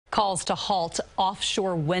Calls to halt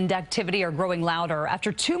offshore wind activity are growing louder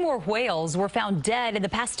after 2 more whales were found dead in the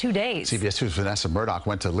past 2 days. CBS 2's Vanessa Murdock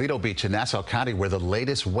went to Lido Beach in Nassau County where the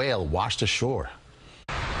latest whale washed ashore.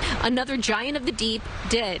 Another giant of the deep,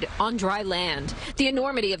 dead on dry land. The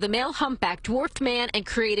enormity of the male humpback dwarfed man and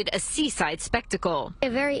created a seaside spectacle.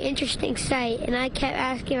 A very interesting sight, and I kept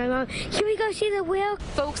asking my mom, can we go see the whale?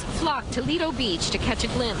 Folks flocked to Lido Beach to catch a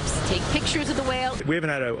glimpse, take pictures of the whale. We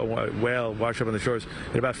haven't had a whale wash up on the shores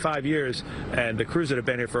in about 5 years, and the crews that have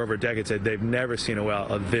been here for over a decade said they've never seen a whale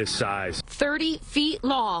of this size. 30 feet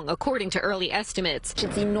long, according to early estimates.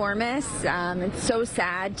 It's enormous. It's so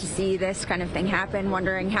sad to see this kind of thing happen,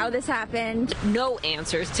 wondering how this happened. No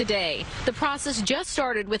answers today. The process just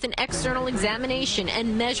started with an external examination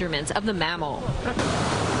and measurements of the mammal.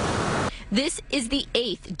 This is the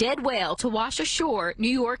 8th dead whale to wash ashore New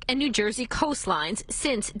York and New Jersey coastlines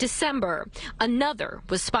since December. Another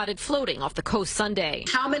was spotted floating off the coast Sunday.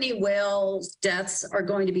 How many whale deaths are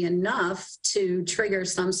going to be enough to trigger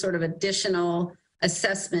some sort of additional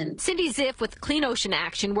assessment? Cindy Ziff with Clean Ocean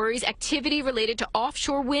Action worries activity related to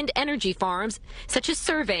offshore wind energy farms, such as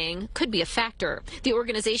surveying, could be a factor. The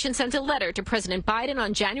organization sent a letter to President Biden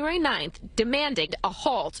on January 9th demanding a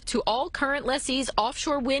halt to all current lessees'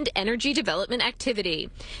 offshore wind energy development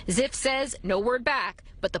activity. Ziff says no word back,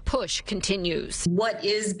 but the push continues. What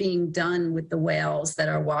is being done with the whales that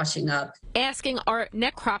are washing up? Asking, are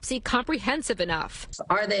necropsy comprehensive enough?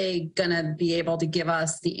 Are they going to be able to give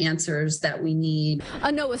us the answers that we need? A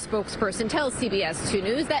NOAA spokesperson tells CBS 2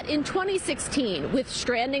 News that in 2016, with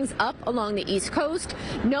strandings up along the East Coast,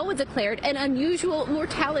 NOAA declared an unusual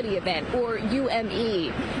mortality event, or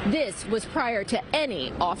UME. This was prior to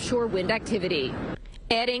any offshore wind activity.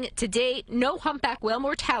 Adding, to date, no humpback whale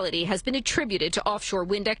mortality has been attributed to offshore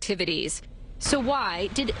wind activities. So why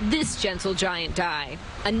did this gentle giant die?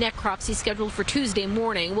 A necropsy scheduled for Tuesday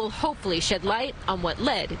morning will hopefully shed light on what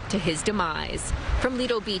led to his demise. From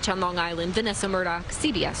Lido Beach on Long Island, Vanessa Murdock,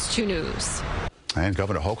 CBS 2 News. And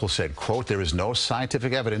Governor Hochul said, quote, there is no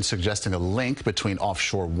scientific evidence suggesting a link between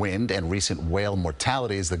offshore wind and recent whale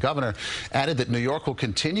mortalities. The governor added that New York will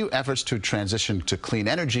continue efforts to transition to clean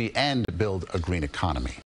energy and build a green economy.